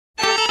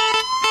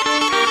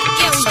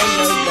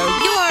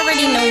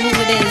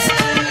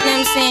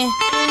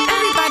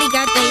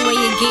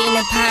getting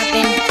it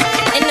poppin'.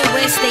 In the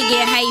West, they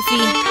get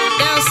hyphy.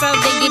 Down South,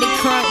 they get it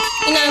crunk.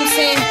 You know what I'm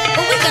saying?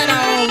 But we got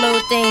our own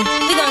little thing.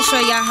 We gonna show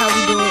y'all how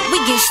we do it.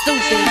 We get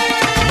stupid.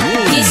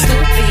 Get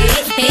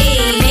stupid.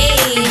 Hey,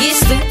 hey, get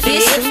stupid.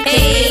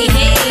 Hey,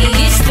 hey,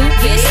 get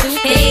stupid.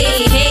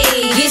 Hey,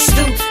 hey, get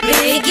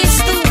stupid. Get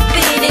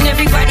stupid. And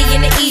everybody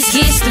in the East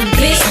get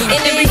stupid.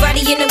 And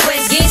everybody in the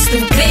West get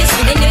stupid.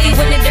 And if you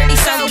in the dirty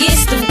South, get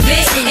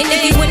stupid. And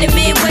if you in the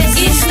Midwest,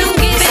 get stupid.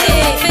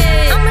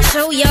 I'ma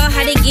show y'all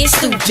how they get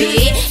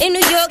stupid. In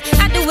New York,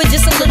 I do it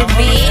just a little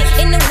bit.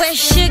 In the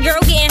West, your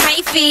girl getting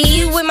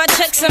hyphy with my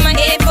Chucks and my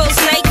Air Force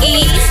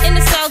Nikes. In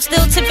the South,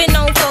 still tipping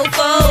on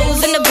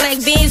fofos. In the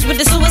black beans with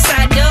the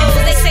suicide doors.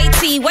 They say,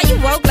 T, why you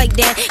walk like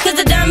that? Cause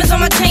the diamonds on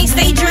my chain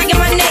stay dragging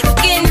my neck.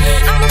 And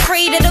I'm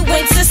afraid of the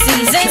winter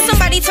season.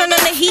 Somebody turn on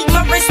the heat,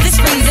 my wrist is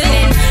freezing.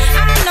 And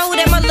I know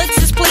that my looks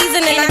is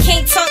pleasing. And I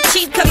can't talk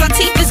cheap cause my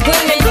teeth is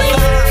gleaming.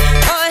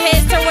 All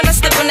heads turn when I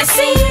step on the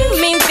scene.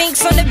 Mean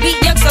Binks on the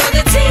beat, young so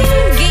the team.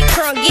 Get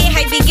crunk, get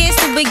hypey, get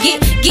stupid, get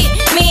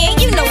man,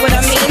 you know what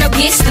I mean. Now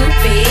get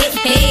stupid,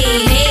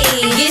 hey,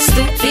 hey, get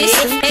stupid,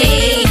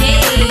 hey,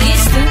 hey, get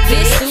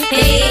stupid,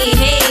 hey,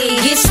 hey,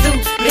 get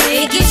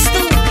stupid, get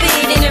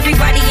stupid. And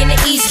everybody in the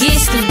East get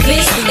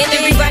stupid, and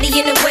everybody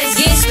in the West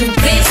get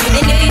stupid.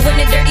 And if you in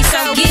the dirty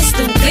South, get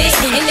stupid.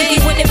 And if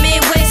you in the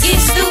Midwest, get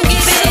stupid.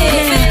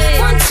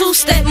 1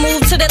 2-step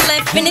move to the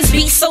left, and this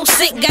beat so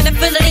sick, gotta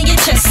feel it in your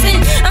chest.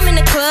 And I'm in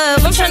the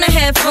club, I'm tryna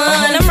have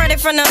fun. I'm right in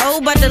front of O,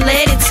 about to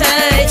let it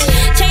touch.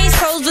 Change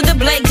clothes with the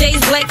black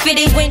J's, black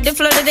fitted. Went to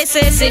Florida, they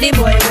said city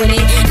boy with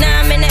it.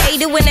 Now I'm in the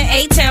 80 in the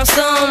A-Town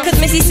storm. Cause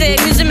Missy said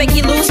music make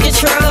you lose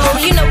control.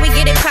 You know we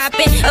get it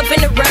poppin', up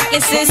in the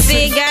rockin'. Since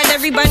it got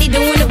everybody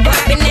doing the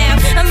whopping now.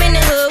 I'm in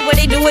the hood where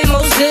they do it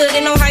most good.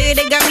 In Ohio,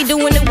 they got me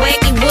doing the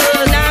wacky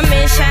wood. Now I'm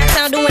in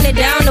Chi-Town doing it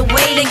down the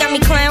way. They got me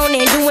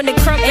clowning, doing the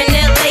crump in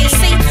LA.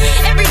 See,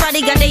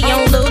 everybody got their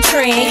own little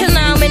trend. Cause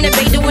now I'm in the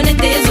bay doing the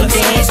thizzle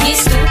dance. Get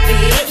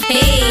stupid,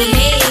 hey,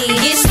 hey,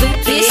 get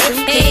stupid,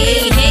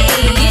 hey,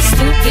 hey, get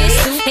stupid,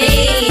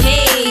 hey,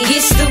 hey,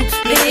 get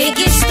stupid,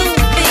 get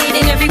stupid.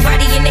 And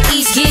everybody in the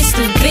East get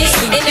stupid,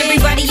 and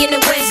everybody in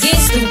the West get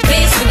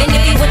stupid. And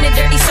if you in the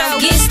dirty South,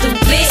 get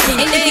stupid.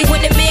 And if you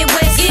in the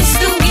Midwest, get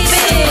stupid.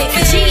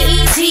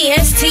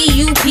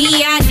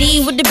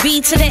 GETSTUPID with the B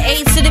to the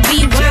A to the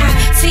BY.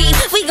 See,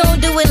 we gon'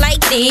 do it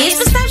like this.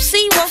 So stop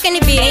walking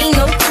if you ain't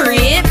no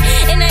crib.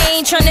 And I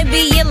ain't tryna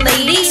be your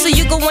lady, so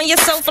you go on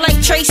yourself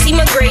like Tracy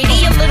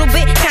McGrady. A little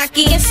bit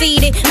cocky and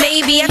seated,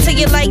 maybe I tell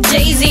you like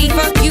Jay-Z,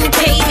 fuck you,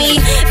 pay me.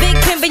 Big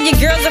pimpin', your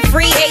girl's a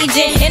free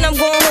agent, and I'm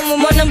going home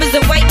with more numbers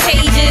and white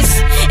pages.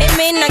 And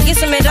men, I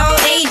guess I'm at all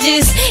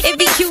ages. If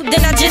he cute,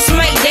 then I just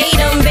might date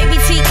him.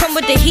 Baby T, come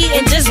with the heat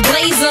and just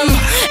blaze him.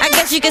 I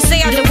guess you could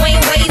say I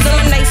Dwayne Wade's on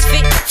a nice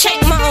fit. Check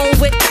my own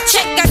whip,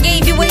 check, I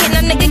gave you a hit,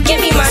 now nigga, give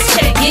me my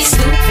check. Get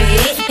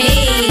stupid,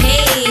 hey,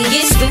 hey,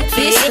 get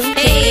stupid,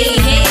 hey,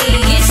 hey,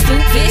 get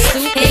stupid,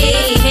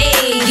 hey,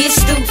 hey, get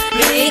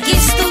stupid,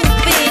 get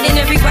stupid. And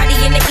everybody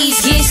in the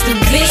East get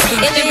stupid,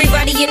 and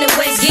everybody in the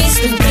West get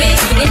stupid.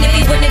 And if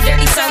you in the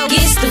dirty South,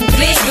 get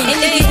stupid. And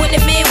if you in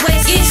the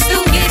Midwest, get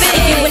stupid.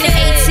 If you in the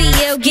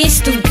ATL, get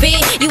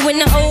stupid. You in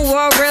the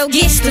ORL,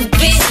 get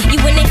stupid. You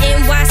in the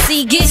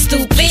NYC, get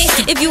stupid.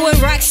 If you in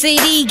Rock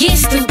City, get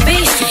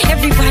stupid.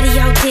 Everybody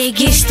out there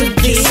get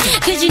stupid.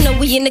 Cause you know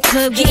we in the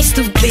club getting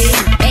stupid.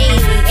 Hey,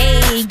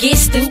 hey, get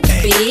stupid.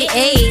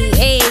 Hey,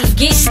 hey,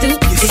 get stupid.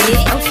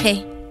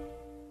 Okay.